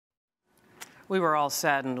We were all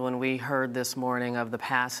saddened when we heard this morning of the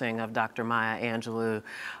passing of Dr. Maya Angelou,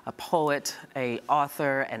 a poet, an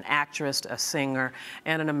author, an actress, a singer,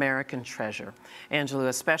 and an American treasure. Angelou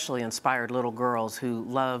especially inspired little girls who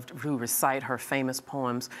recite her famous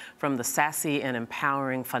poems, from the sassy and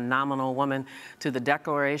empowering phenomenal woman to the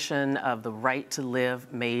declaration of the right to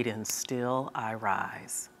live made in Still I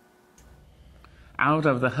Rise. Out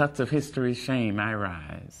of the huts of history's shame I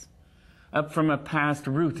rise. Up from a past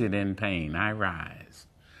rooted in pain I rise.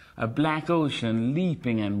 A black ocean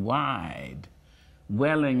leaping and wide,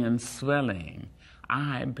 welling and swelling,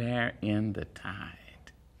 I bear in the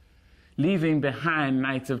tide. Leaving behind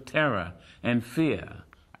nights of terror and fear,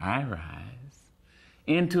 I rise.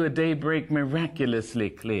 Into a daybreak miraculously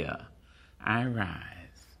clear, I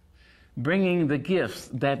rise. Bringing the gifts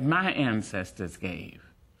that my ancestors gave.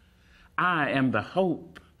 I am the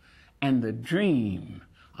hope and the dream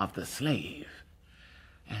of the slave.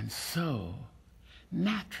 And so,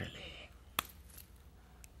 naturally,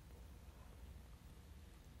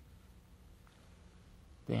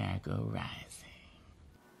 there I go rising.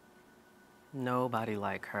 Nobody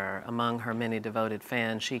like her. Among her many devoted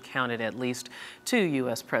fans, she counted at least 2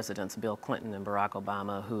 U.S. presidents, Bill Clinton and Barack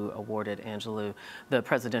Obama, who awarded Angelou the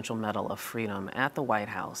Presidential Medal of Freedom at the White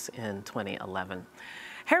House in 2011.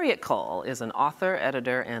 Harriet Cole is an author,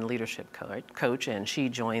 editor, and leadership coach, and she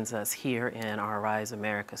joins us here in our Rise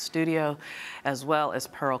America studio, as well as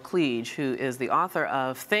Pearl Cleage, who is the author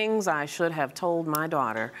of Things I Should Have Told My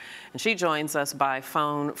Daughter, and she joins us by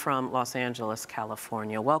phone from Los Angeles,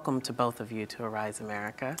 California. Welcome to both of you to Rise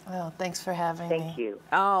America. Well, thanks for having me. Thank you.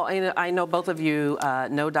 Oh, I know both of you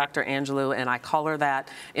know Dr. Angelou, and I call her that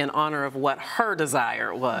in honor of what her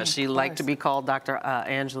desire was. She liked to be called Dr.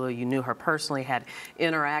 Angelou. You knew her personally, had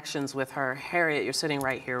interactions with her. Harriet, you're sitting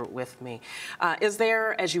right here with me. Is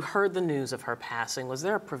there, as you heard the news of her passing, was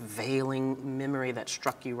there a prevailing memory that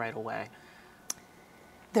struck you right away?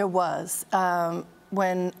 There was.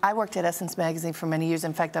 When I worked at Essence magazine for many years,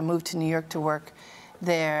 in fact, I moved to New York to work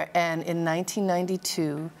there, and in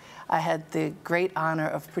 1992, I had the great honor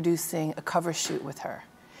of producing a cover shoot with her.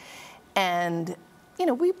 And you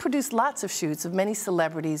know, we produced lots of shoots of many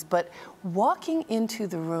celebrities, but walking into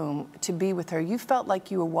the room to be with her, you felt like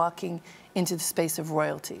you were walking into the space of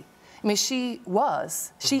royalty. I mean, she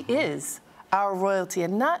is our royalty,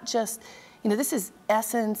 and not just, you know, this is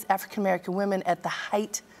Essence, African-American women at the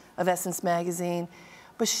height of Essence magazine,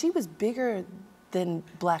 but she was bigger than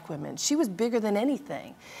black women. She was bigger than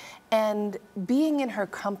anything. And being in her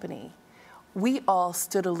company, we all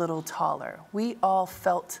stood a little taller. We all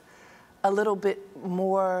felt a little bit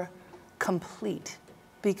more complete,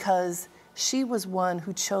 because she was one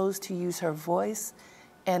who chose to use her voice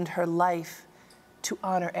and her life to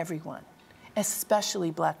honor everyone,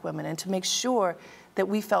 especially black women, and to make sure that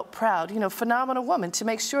we felt proud, you know, phenomenal woman, to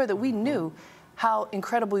make sure that we knew how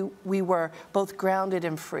incredibly we were, both grounded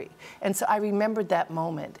and free. And so I remembered that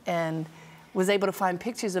moment and was able to find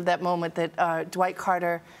pictures of that moment that Dwight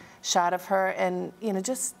Carter shot of her, and you know,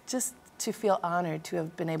 just to feel honored to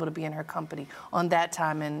have been able to be in her company on that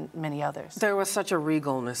time and many others. There was such a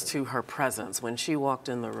regalness to her presence. When she walked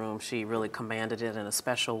in the room, she really commanded it in a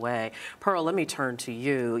special way. Pearl, let me turn to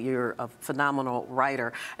you. You're a phenomenal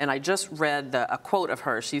writer, and I just read a quote of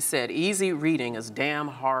hers. She said, "Easy reading is damn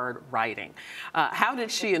hard writing." How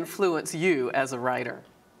did she influence you as a writer?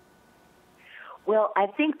 Well, I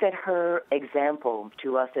think that her example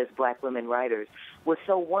to us as black women writers was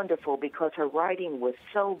so wonderful, because her writing was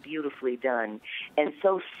so beautifully done and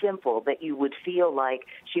so simple that you would feel like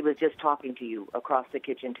she was just talking to you across the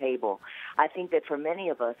kitchen table. I think that for many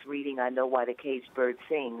of us, reading I Know Why the Caged Bird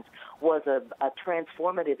Sings was a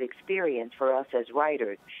transformative experience for us as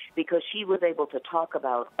writers, because she was able to talk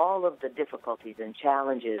about all of the difficulties and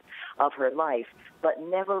challenges of her life, but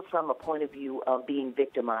never from a point of view of being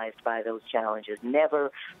victimized by those challenges,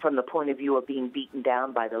 never from the point of view of being beaten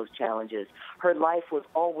down by those challenges. Her life was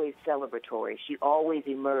always celebratory. She always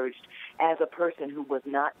emerged as a person who was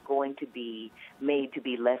not going to be made to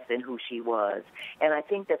be less than who she was. And I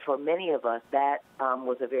think that for many of us, that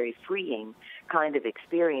was a very freeing kind of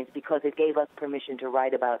experience, because it gave us permission to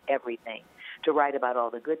write about everything, to write about all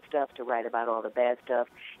the good stuff, to write about all the bad stuff,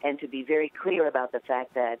 and to be very clear about the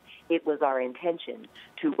fact that it was our intention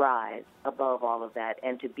to rise above all of that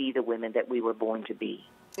and to be the women that we were born to be.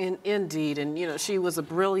 Indeed, and you know, she was a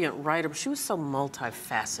brilliant writer, but she was so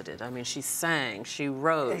multifaceted. I mean, she sang, she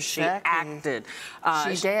wrote, she acted,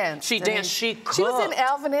 she danced. She danced. She cooked. She was in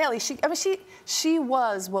Alvin Ailey. She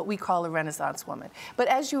was what we call a Renaissance woman. But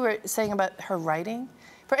as you were saying about her writing,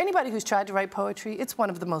 For anybody who's tried to write poetry, it's one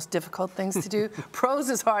of the most difficult things to do. Prose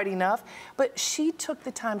is hard enough, but she took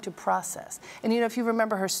the time to process. And you know, if you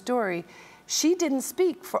remember her story, she didn't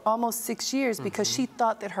speak for almost 6 years because she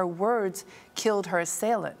thought that her words killed her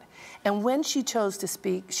assailant. And when she chose to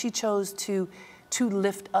speak, she chose to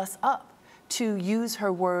lift us up, to use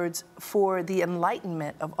her words for the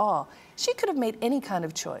enlightenment of all. She could have made any kind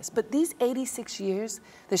of choice, but these 86 years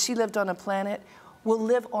that she lived on a planet will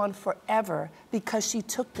live on forever because she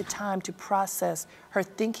took the time to process her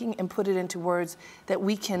thinking and put it into words that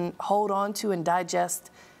we can hold on to and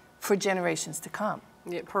digest for generations to come.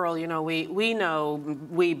 Yeah, Pearl, you know, we know,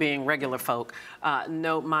 we being regular folk,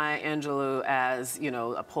 know Maya Angelou as, you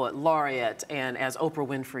know, a poet laureate and as Oprah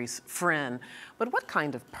Winfrey's friend. But what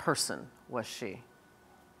kind of person was she?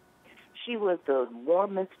 She was the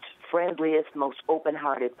warmest, friendliest, most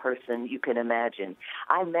open-hearted person you can imagine.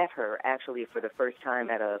 I met her actually for the first time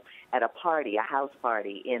at a party, a house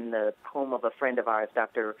party, in the home of a friend of ours,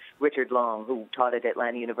 Dr. Richard Long, who taught at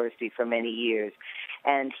Atlanta University for many years.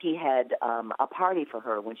 And he had a party for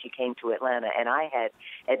her when she came to Atlanta, and I had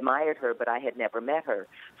admired her, but I had never met her.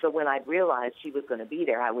 So when I realized she was going to be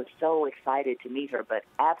there, I was so excited to meet her, but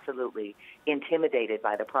absolutely intimidated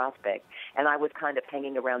by the prospect. And I was kind of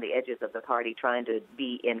hanging around the edges of the party, trying to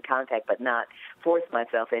be in contact, but not force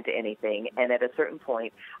myself into anything. And at a certain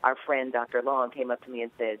point, our friend, Dr. Long, came up to me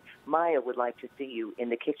and said, "Maya would like to see you in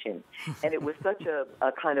the kitchen." And it was such a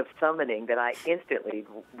kind of summoning that I instantly,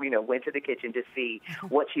 you know, went to the kitchen to see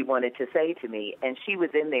what she wanted to say to me. And she was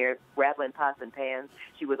in there rattling pots and pans.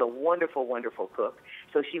 She was a wonderful, wonderful cook.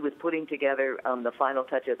 So she was putting together the final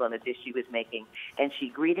touches on a dish she was making. And she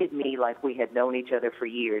greeted me like we had known each other for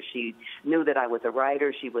years. She knew that I was a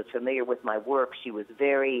writer. She was familiar with my work. She was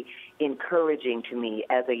very encouraging to me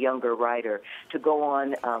as a younger writer to go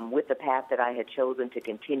on with the path that I had chosen to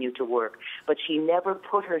continue to work. But she never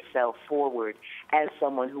put herself forward as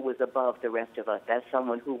someone who was above the rest of us, as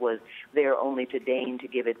someone who was there only to deign to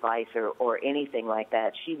give advice or anything like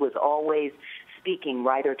that. She was always speaking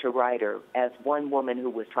writer to writer as one woman who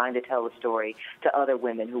was trying to tell a story to other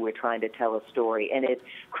women who were trying to tell a story. And it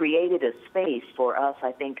created a space for us,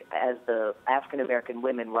 I think, as the African-American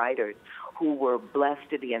women writers who were blessed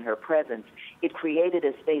to be in her presence. It created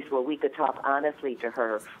a space where we could talk honestly to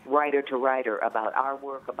her, writer to writer, about our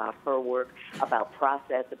work, about her work, about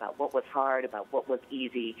process, about what was hard, about what was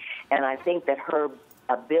easy. And I think that her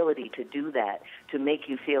ability to do that, to make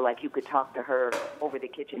you feel like you could talk to her over the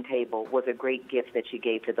kitchen table, was a great gift that she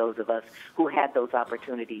gave to those of us who had those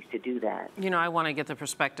opportunities to do that. You know, I want to get the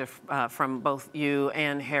perspective from both you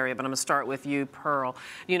and Harriet, but I'm going to start with you, Pearl.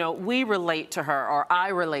 You know, we relate to her, or I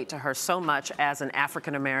relate to her so much as an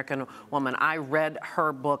African-American woman. I read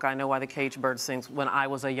her book, I Know Why the Caged Bird Sings, when I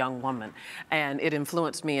was a young woman, and it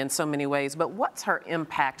influenced me in so many ways. But what's her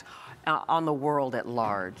impact on the world at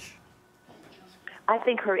large? I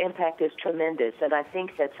think her impact is tremendous, and I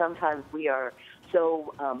think that sometimes we are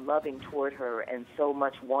so loving toward her and so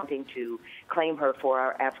much wanting to claim her for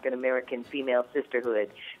our African-American female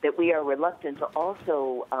sisterhood that we are reluctant to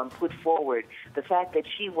also put forward the fact that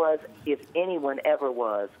she was, if anyone ever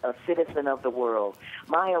was, a citizen of the world.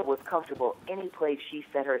 Maya was comfortable any place she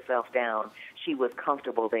set herself down. She was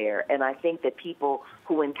comfortable there. And I think that people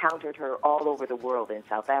who encountered her all over the world, in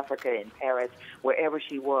South Africa, in Paris, wherever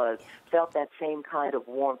she was, felt that same kind of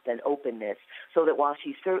warmth and openness, so that while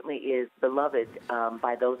she certainly is beloved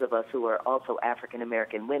by those of us who are also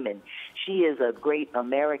African-American women, she is a great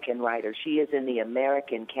American writer. She is in the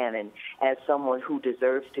American canon as someone who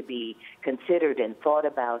deserves to be considered and thought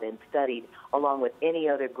about and studied along with any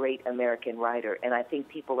other great American writer. And I think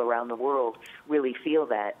people around the world really feel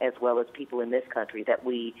that, as well as people in this country, that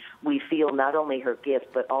we feel not only her gift,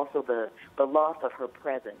 but also the loss of her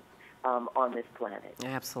presence on this planet.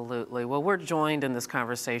 Absolutely. Well, we're joined in this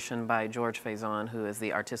conversation by George Faison, who is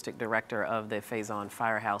the artistic director of the Faison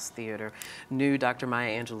Firehouse Theater. Knew Dr.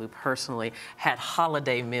 Maya Angelou personally, had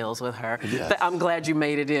holiday meals with her. Yes. I'm glad you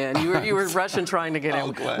made it in. You were rushing trying to get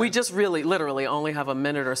in. Glad. We just really, literally only have a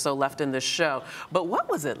minute or so left in this show. But what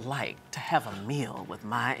was it like to have a meal with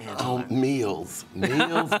Maya Angelou? Oh, meals,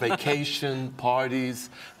 vacation, parties,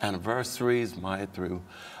 anniversaries. Maya threw.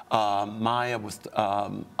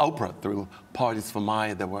 Oprah threw parties for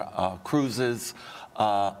Maya. There were cruises,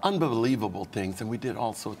 unbelievable things, and we did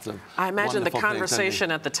all sorts of I imagine the wonderful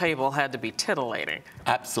conversation at the table had to be titillating.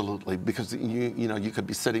 Absolutely, because you could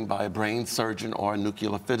be sitting by a brain surgeon or a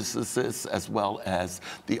nuclear physicist, as well as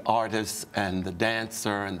the artist and the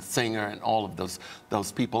dancer and the singer and all of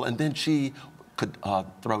those people, and then she could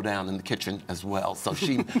throw down in the kitchen as well. So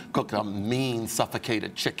she cooked a mean,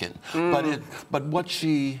 suffocated chicken. But what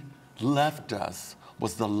she left us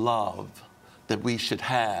was the love that we should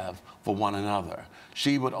have for one another.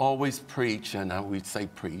 She would always preach, and we'd say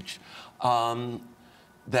preach,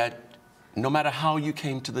 that no matter how you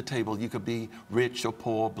came to the table, you could be rich or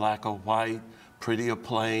poor, black or white, pretty or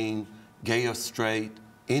plain, gay or straight,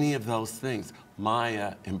 any of those things.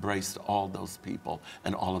 Maya embraced all those people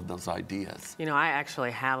and all of those ideas. You know, I actually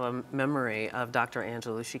have a memory of Dr.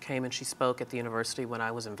 Angelou'S. She came and she spoke at the university when I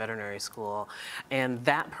was in veterinary school, and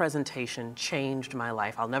that presentation changed my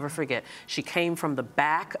life. I'll never forget. She came from the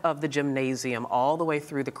back of the gymnasium all the way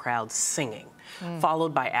through the crowd singing,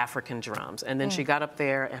 followed by African drums. And then she got up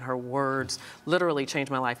there and her words literally changed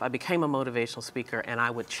my life. I became a motivational speaker and I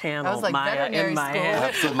would channel like Maya in my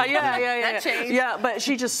head. That changed. Yeah, but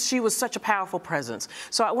she was such a powerful presence.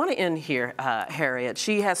 So I want to end here, Harriet.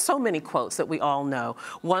 She has so many quotes that we all know.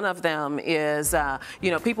 One of them is,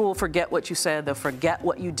 you know, people will forget what you said, they'll forget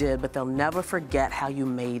what you did, but they'll never forget how you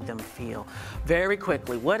made them feel. Very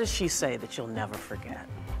quickly, what does she say that you'll never forget?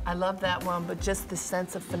 I love that one, but just the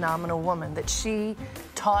sense of phenomenal woman, that she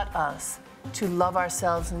taught us to love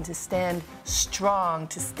ourselves and to stand strong,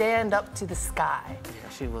 to stand up to the sky. Yeah,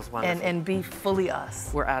 she was wonderful. And be fully us.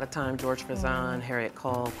 We're out of time. George Fazan, Harriet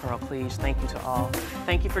Cole, Pearl Cleage, thank you to all.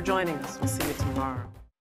 Thank you for joining us. We'll see you tomorrow.